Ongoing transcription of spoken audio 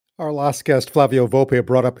Our last guest, Flavio Volpe,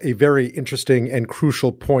 brought up a very interesting and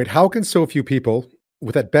crucial point. How can so few people,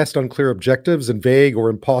 with at best unclear objectives and vague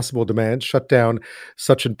or impossible demands, shut down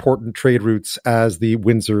such important trade routes as the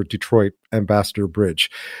Windsor-Detroit Ambassador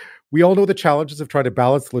Bridge? We all know the challenges of trying to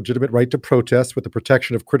balance the legitimate right to protest with the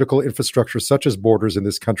protection of critical infrastructure such as borders in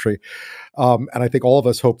this country. And I think all of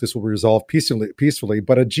us hope this will be resolved peacefully.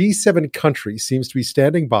 But a G7 country seems to be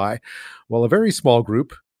standing by while a very small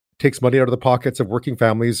group takes money out of the pockets of working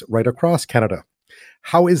families right across Canada.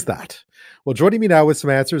 How is that? Well, joining me now with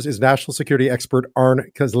some answers is national security expert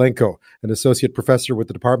Arne Kislenko, an associate professor with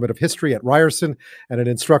the Department of History at Ryerson and an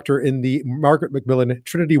instructor in the Margaret Macmillan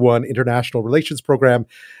Trinity One International Relations Program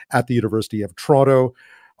at the University of Toronto.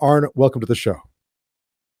 Arne, welcome to the show.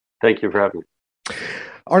 Thank you for having me.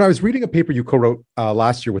 Arne, I was reading a paper you co-wrote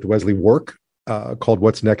last year with Wesley Wark called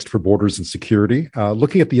What's Next for Borders and Security,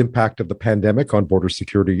 looking at the impact of the pandemic on border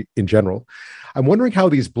security in general. I'm wondering how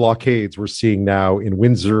these blockades we're seeing now in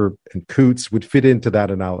Windsor and Coutts would fit into that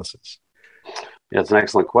analysis. Yeah, it's an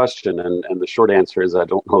excellent question. And the short answer is I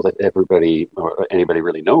don't know that everybody or anybody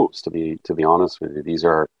really knows, to be honest with you. These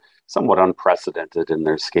are somewhat unprecedented in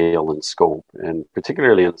their scale and scope, and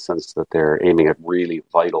particularly in the sense that they're aiming at really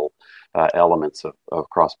vital elements of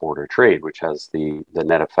cross-border trade, which has the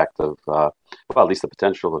net effect of, at least the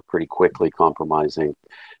potential of pretty quickly compromising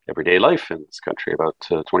everyday life in this country. About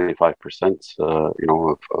 25%,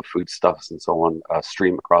 of foodstuffs and so on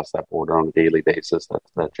stream across that border on a daily basis.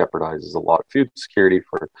 That jeopardizes a lot of food security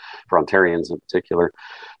for Ontarians in particular.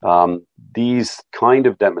 These kind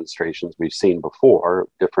of demonstrations we've seen before,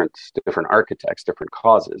 different architects, different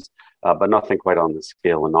causes, but nothing quite on the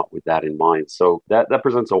scale and not with that in mind. So that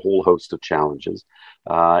presents a whole host of challenges.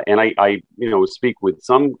 And I speak with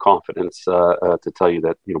some confidence to tell you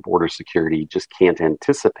that, border security just can't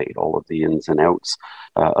anticipate all of the ins and outs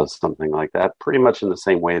of something like that, pretty much in the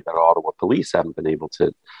same way that Ottawa police haven't been able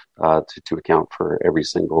to account for every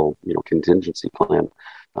single, contingency plan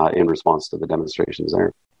in response to the demonstrations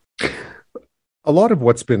there. A lot of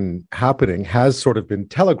what's been happening has sort of been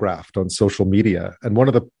telegraphed on social media. And one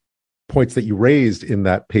of the points that you raised in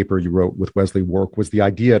that paper you wrote with Wesley Wark was the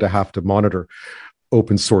idea to have to monitor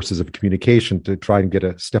open sources of communication to try and get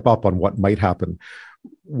a step up on what might happen.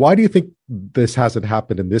 Why do you think this hasn't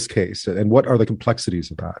happened in this case? And what are the complexities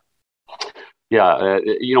of that? Yeah,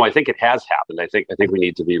 I think it has happened. I think we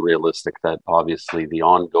need to be realistic that obviously the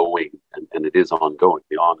ongoing, and it is ongoing,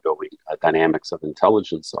 the ongoing dynamics of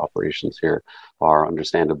intelligence operations here are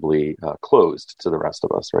understandably closed to the rest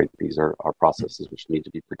of us, right? These are processes which need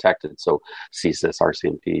to be protected. So CSIS,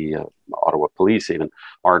 RCMP, Ottawa Police even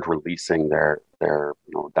aren't releasing their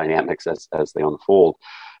dynamics as they unfold.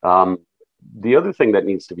 The other thing that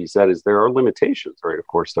needs to be said is there are limitations, right, of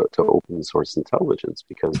course, to open source intelligence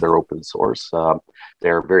because they're open source.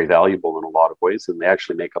 They're very valuable in a lot of ways, and they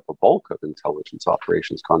actually make up a bulk of intelligence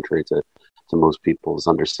operations, contrary to most people's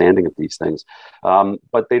understanding of these things.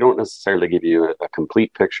 But they don't necessarily give you a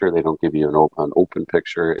complete picture. They don't give you an open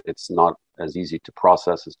picture. It's not as easy to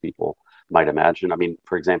process as people might imagine. I mean,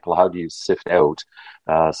 for example, how do you sift out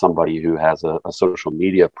somebody who has a social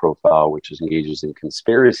media profile which engages in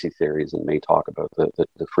conspiracy theories and may talk about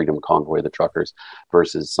the Freedom Convoy, the truckers,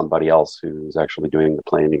 versus somebody else who's actually doing the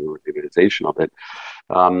planning or organization of it?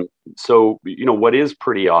 So, what is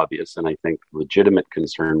pretty obvious, and I think legitimate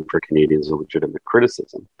concern for Canadians and legitimate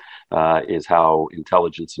criticism, is how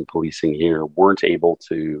intelligence and policing here weren't able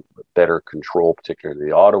to better control, particularly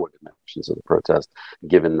the Ottawa dimensions of the protest,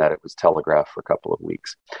 given that it was telegraphed for a couple of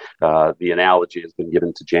weeks. The analogy has been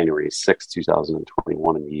given to January 6,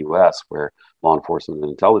 2021 in the U.S., where law enforcement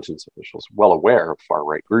and intelligence officials, well aware of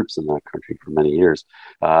far-right groups in that country for many years,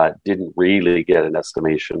 didn't really get an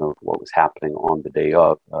estimation of what was happening on the day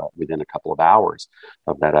of, within a couple of hours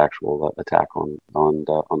of that actual attack on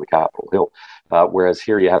the Capitol Hill. Whereas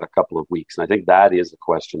here you had a couple of weeks. And I think that is a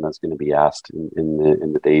question that's going to be asked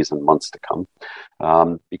in the days and months to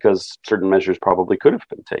come, because certain measures probably could have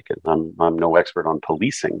been taken. I'm no expert on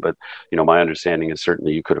policing, but my understanding is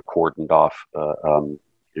certainly you could have cordoned off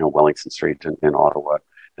Wellington Street in Ottawa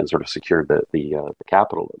and sort of secured the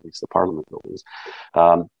Capitol, at least the Parliament buildings.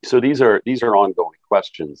 So these are ongoing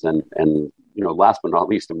questions, and last but not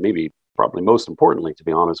least, and maybe probably most importantly, to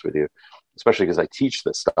be honest with you, especially because I teach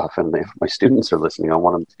this stuff, and if my students are listening, I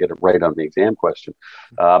want them to get it right on the exam question.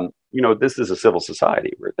 This is a civil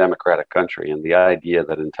society. We're a democratic country, and the idea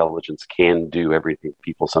that intelligence can do everything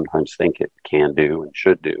people sometimes think it can do and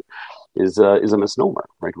should do is a misnomer,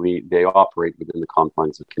 right? They operate within the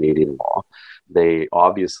confines of Canadian law. They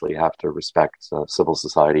obviously have to respect civil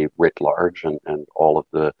society writ large and all of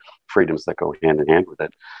the freedoms that go hand in hand with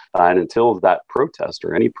it. And until that protest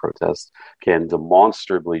or any protest can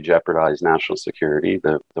demonstrably jeopardize national security,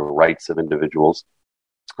 the rights of individuals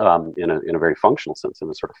in a very functional sense, in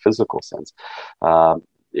a sort of physical sense,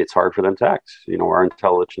 it's hard for them to act. Our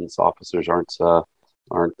intelligence officers aren't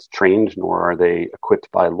trained, nor are they equipped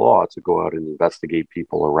by law to go out and investigate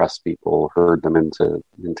people, arrest people, herd them into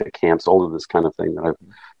camps. All of this kind of thing that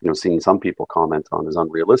I've seen some people comment on is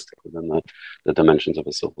unrealistic within the dimensions of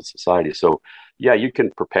a civil society. So yeah, you can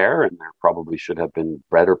prepare, and there probably should have been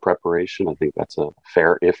better preparation. I think that's a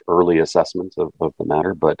fair, if early, assessment of the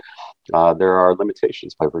matter. But there are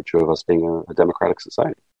limitations by virtue of us being a democratic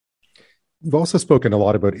society. You've also spoken a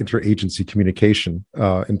lot about interagency communication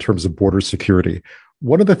in terms of border security.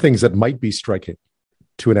 One of the things that might be striking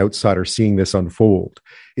to an outsider seeing this unfold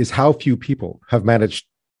is how few people have managed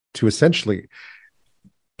to essentially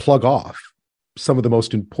plug off some of the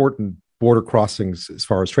most important border crossings as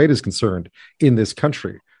far as trade is concerned in this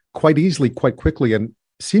country quite easily, quite quickly, and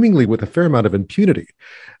seemingly with a fair amount of impunity.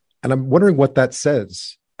 And I'm wondering what that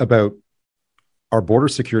says about our border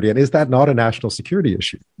security, and is that not a national security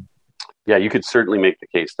issue? Yeah, you could certainly make the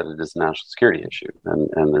case that it is a national security issue,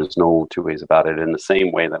 and there's no two ways about it. In the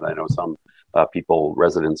same way that I know some people,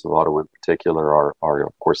 residents of Ottawa in particular, are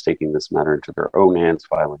of course taking this matter into their own hands,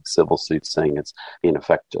 filing civil suits, saying it's in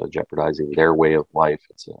effect jeopardizing their way of life.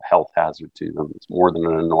 It's a health hazard to them. It's more than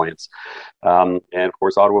an annoyance. And of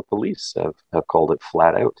course, Ottawa police have called it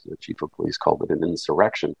flat out. The chief of police called it an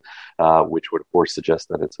insurrection, which would of course suggest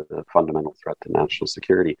that it's a fundamental threat to national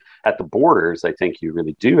security. At the borders, I think you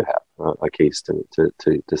really do have a case to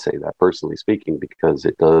say that, personally speaking, because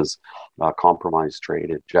it does compromise trade.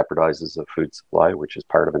 It jeopardizes the food supply, which is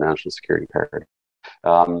part of a national security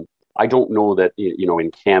paradigm. I don't know that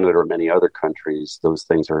in Canada or many other countries those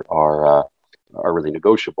things are really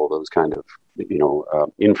negotiable. Those kind of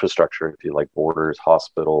infrastructure, if you like, borders,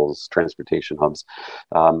 hospitals, transportation hubs,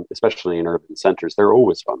 especially in urban centers, they're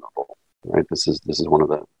always vulnerable. Right. This is one of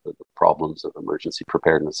the problems of emergency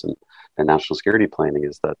preparedness and national security planning,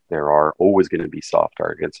 is that there are always going to be soft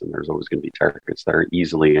targets, and there's always going to be targets that are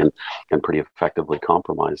easily and pretty effectively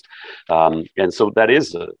compromised. And so that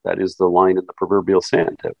is the line in the proverbial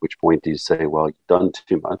sand. At which point do you say, well, you've done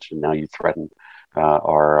too much, and now you threaten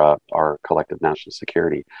our collective national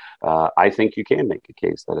security? I think you can make a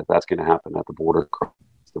case that if that's going to happen at the border,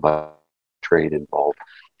 the trade involved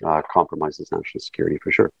compromises national security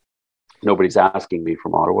for sure. Nobody's asking me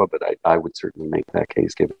from Ottawa, but I would certainly make that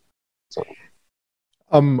case given. So.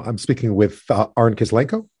 I'm speaking with Arne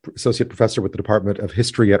Kislenko, Associate Professor with the Department of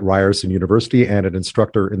History at Ryerson University and an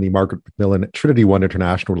instructor in the Margaret Macmillan Trinity One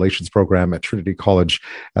International Relations Program at Trinity College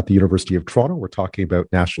at the University of Toronto. We're talking about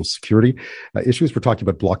national security issues. We're talking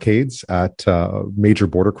about blockades at major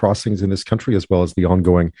border crossings in this country, as well as the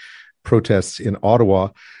ongoing protests in Ottawa.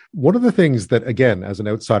 One of the things that, again, as an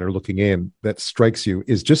outsider looking in, that strikes you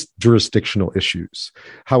is just jurisdictional issues,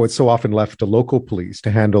 how it's so often left to local police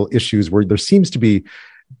to handle issues where there seems to be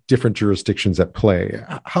different jurisdictions at play.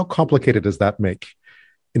 How complicated does that make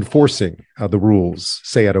enforcing the rules,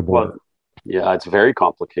 say, at a border? Well, yeah, it's very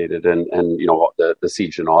complicated. And the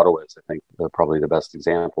siege in Ottawa is, I think, probably the best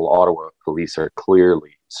example. Ottawa police are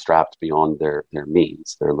clearly strapped beyond their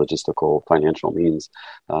means, their logistical, financial means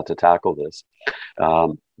to tackle this.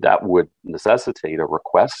 That would necessitate a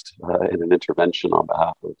request and an intervention on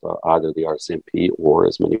behalf of either the RCMP or,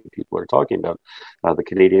 as many people are talking about, the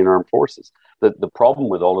Canadian Armed Forces. The problem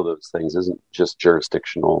with all of those things isn't just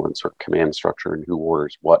jurisdictional and sort of command structure and who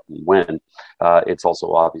orders what and when. It's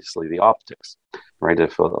also obviously the optics, right?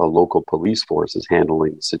 If a local police force is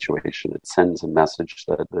handling the situation, it sends a message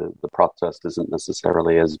that the protest isn't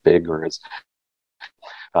necessarily as big or as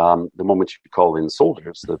the moment you call in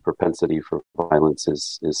soldiers, the propensity for violence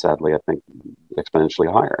is sadly, I think,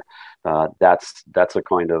 exponentially higher. That's a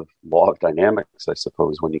kind of law of dynamics, I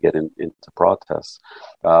suppose, when you get into protests.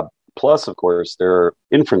 Plus, of course, there are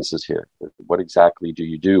inferences here. What exactly do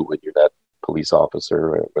you do when you're that police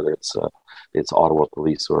officer, whether it's Ottawa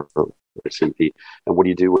Police or RCMP, and what do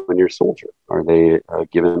you do when you're a soldier? Are they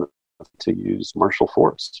given to use martial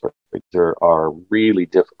force? Right? There are really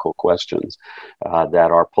difficult questions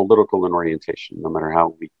that are political in orientation. No matter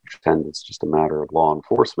how we pretend it's just a matter of law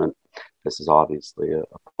enforcement, this is obviously a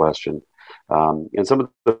question. And some of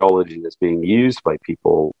the methodology that's being used by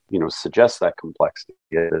people, suggests that complexity.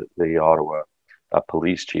 The Ottawa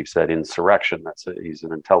police chief said insurrection. He's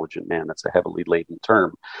an intelligent man. That's a heavily laden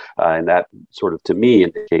term. And that sort of, to me,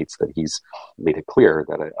 indicates that he's made it clear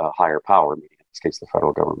that a higher power, meaning in this case the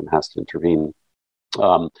federal government, has to intervene.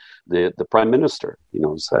 The prime minister,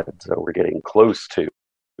 said we're getting close to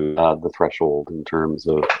the threshold in terms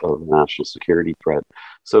of national security threat.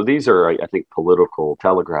 So these are, I think, political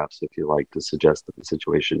telegraphs, if you like, to suggest that the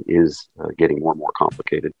situation is getting more and more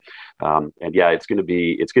complicated. And yeah, it's going to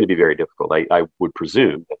be very difficult. I would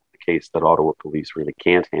presume that the case that Ottawa police really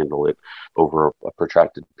can't handle it over a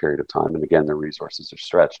protracted period of time, and again, their resources are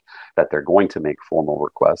stretched, that they're going to make formal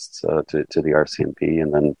requests to the RCMP,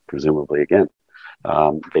 and then presumably again,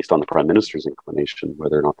 based on the Prime Minister's inclination,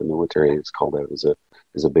 whether or not the military is called out is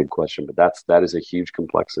a big question. But that is a huge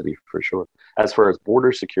complexity for sure. As far as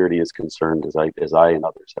border security is concerned, as I and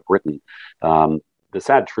others have written, the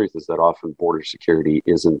sad truth is that often border security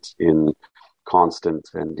isn't in constant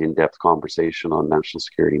and in-depth conversation on national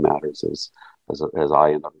security matters as I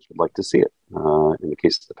and others would like to see it. In the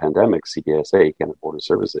case of the pandemic, CBSA, Canada Border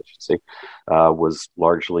Service Agency, was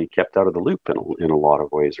largely kept out of the loop in a lot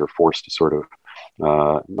of ways, or forced to sort of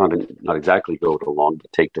not exactly go it alone,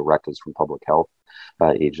 but take directives from public health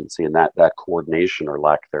agency, and that coordination or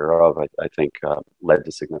lack thereof, I think, led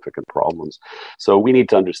to significant problems. So we need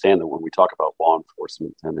to understand that when we talk about law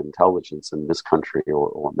enforcement and intelligence in this country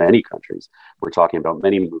or many countries, we're talking about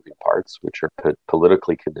many moving parts which are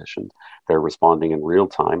politically conditioned. They're responding in real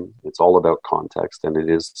time. It's all about context, and it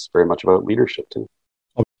is very much about leadership too.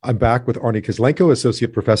 I'm back with Arne Kislenko,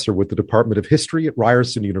 Associate Professor with the Department of History at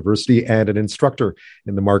Ryerson University and an instructor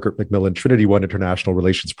in the Margaret Macmillan Trinity One International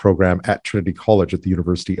Relations Program at Trinity College at the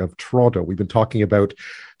University of Toronto. We've been talking about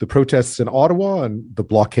the protests in Ottawa and the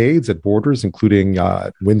blockades at borders, including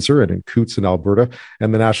Windsor and in Coutts in Alberta,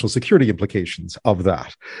 and the national security implications of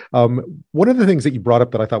that. One of the things that you brought up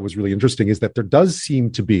that I thought was really interesting is that there does seem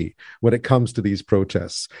to be, when it comes to these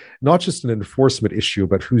protests, not just an enforcement issue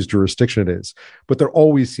about whose jurisdiction it is, but there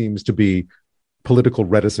always seems to be political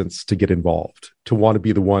reticence to get involved, to want to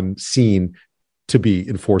be the one seen to be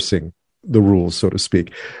enforcing the rules, so to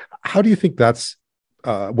speak. How do you think that's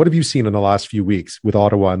what have you seen in the last few weeks with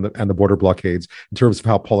Ottawa and the border blockades in terms of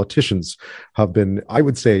how politicians have been, I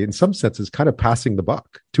would say, in some senses, kind of passing the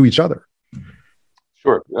buck to each other?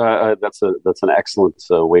 Sure. That's an excellent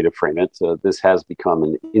way to frame it. This has become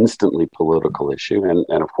an instantly political issue.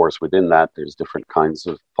 And of course, within that, there's different kinds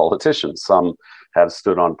of politicians. Some have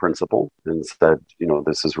stood on principle and said,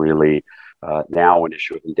 this is really now an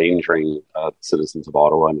issue of endangering citizens of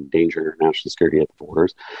Ottawa and endangering our national security at the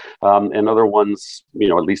borders. And other ones,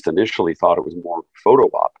 at least initially thought it was more photo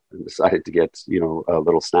op and decided to get,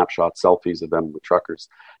 little snapshot selfies of them with truckers,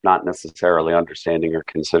 not necessarily understanding or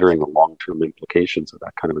considering the long-term implications of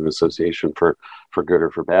that kind of an association for good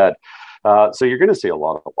or for bad. So you're going to see a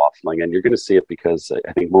lot of waffling, and you're going to see it because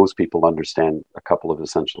I think most people understand a couple of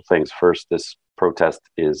essential things. First, this protest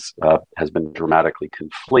has been dramatically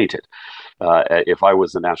conflated. If I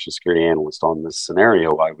was a national security analyst on this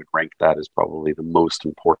scenario, I would rank that as probably the most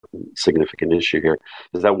important, significant issue here.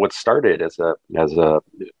 Is that what started as a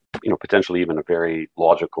potentially even a very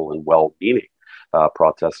logical and well-meaning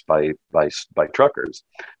protest by truckers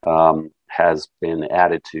has been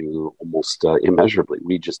added to almost immeasurably.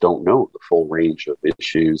 We just don't know the full range of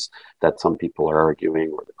issues that some people are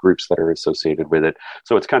arguing or the groups that are associated with it.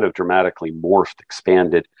 So it's kind of dramatically morphed,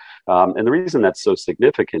 expanded. And the reason that's so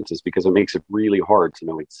significant is because it makes it really hard to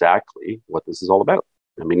know exactly what this is all about.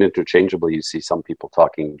 I mean, interchangeably, you see some people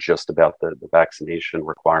talking just about the vaccination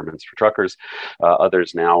requirements for truckers.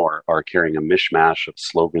 Others now are carrying a mishmash of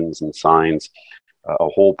slogans and signs, a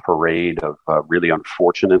whole parade of really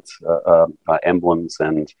unfortunate emblems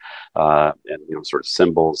and sort of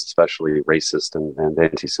symbols, especially racist and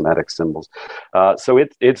anti-Semitic symbols. So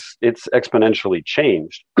it's exponentially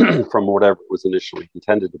changed from whatever was initially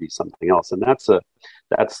intended to be something else, and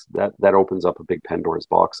that opens up a big Pandora's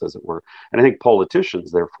box, as it were. And I think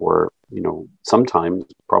politicians, therefore, sometimes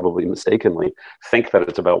probably mistakenly think that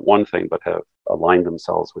it's about one thing, but have aligned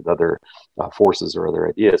themselves with other forces or other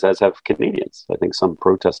ideas, as have Canadians. I think some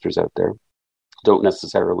protesters out there don't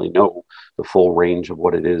necessarily know the full range of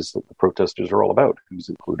what it is that the protesters are all about, who's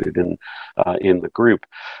included in the group.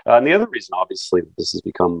 And the other reason, obviously, that this has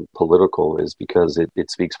become political is because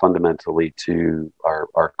it speaks fundamentally to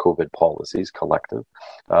our COVID policies, collective,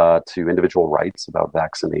 to individual rights about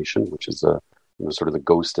vaccination, which is a sort of the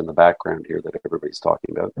ghost in the background here that everybody's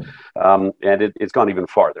talking about. And it's gone even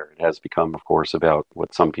farther. It has become, of course, about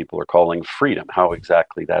what some people are calling freedom. How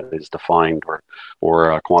exactly that is defined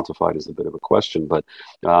or quantified is a bit of a question, but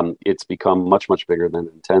it's become much, much bigger than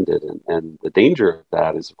intended. And the danger of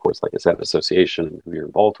that is, of course, like I said, association and who you're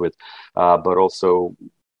involved with, but also,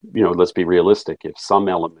 let's be realistic. If some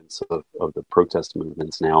elements of the protest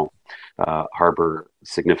movements now harbor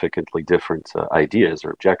significantly different ideas or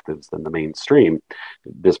objectives than the mainstream,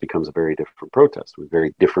 this becomes a very different protest with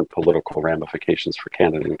very different political ramifications for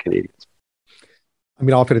Canada and Canadians. I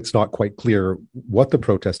mean, often it's not quite clear what the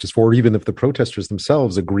protest is for, even if the protesters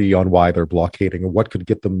themselves agree on why they're blockading or what could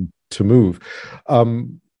get them to move.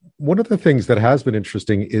 One of the things that has been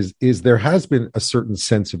interesting is there has been a certain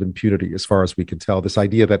sense of impunity, as far as we can tell, this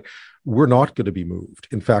idea that we're not going to be moved,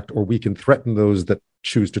 in fact, or we can threaten those that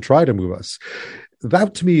choose to try to move us.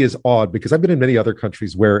 That to me is odd, because I've been in many other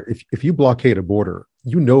countries where if you blockade a border,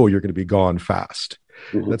 you're going to be gone fast.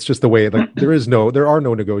 Mm-hmm. That's just the way. Like there are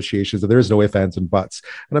no negotiations, and there is no ifs, ands, and buts.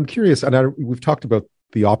 And I'm curious, and we've talked about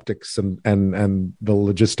the optics and the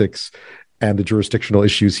logistics and the jurisdictional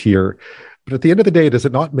issues here. But at the end of the day, does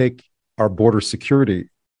it not make our border security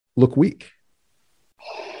look weak?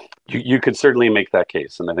 You could certainly make that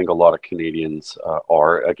case, and I think a lot of Canadians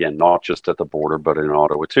are, again, not just at the border, but in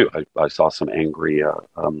Ottawa too. I saw some angry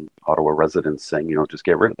Ottawa residents saying, just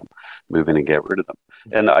get rid of them, move in and get rid of them.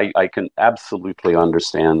 And I can absolutely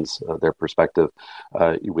understand their perspective.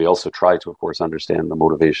 We also try to, of course, understand the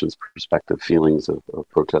motivations, perspective, feelings of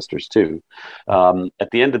protesters too.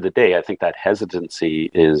 At the end of the day, I think that hesitancy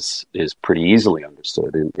is pretty easily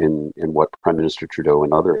understood in what Prime Minister Trudeau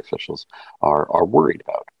and other officials are worried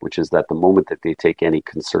about, which is that the moment that they take any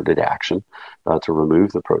concerted action to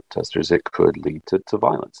remove the protesters, it could lead to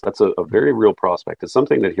violence. That's a very real prospect. It's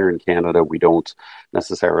something that here in Canada we don't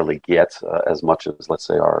necessarily get as much as, let's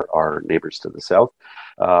say, our neighbors to the south.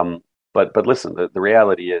 But listen, the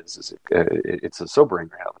reality is it's a sobering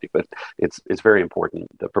reality, but it's very important.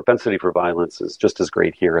 The propensity for violence is just as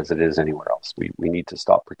great here as it is anywhere else. We need to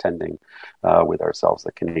stop pretending with ourselves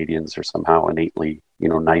that Canadians are somehow innately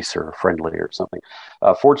nicer or friendly or something.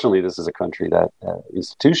 Fortunately, this is a country that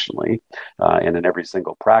institutionally and in every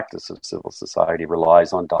single practice of civil society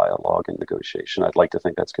relies on dialogue and negotiation. I'd like to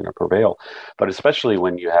think that's going to prevail. But especially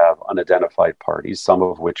when you have unidentified parties, some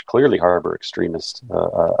of which clearly harbor extremist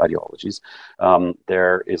ideologies,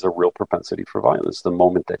 there is a real propensity for violence the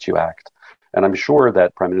moment that you act. And I'm sure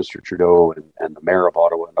that Prime Minister Trudeau and the Mayor of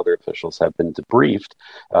Ottawa and other officials have been debriefed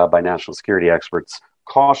by national security experts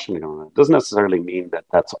cautioning on it. Doesn't necessarily mean that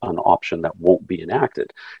that's an option that won't be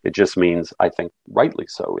enacted. It just means, I think rightly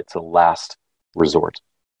so, it's a last resort.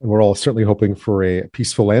 And we're all certainly hoping for a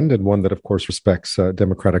peaceful end, and one that, of course, respects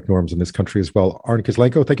democratic norms in this country as well. Arne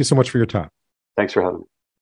Kislenko, thank you so much for your time. Thanks for having me.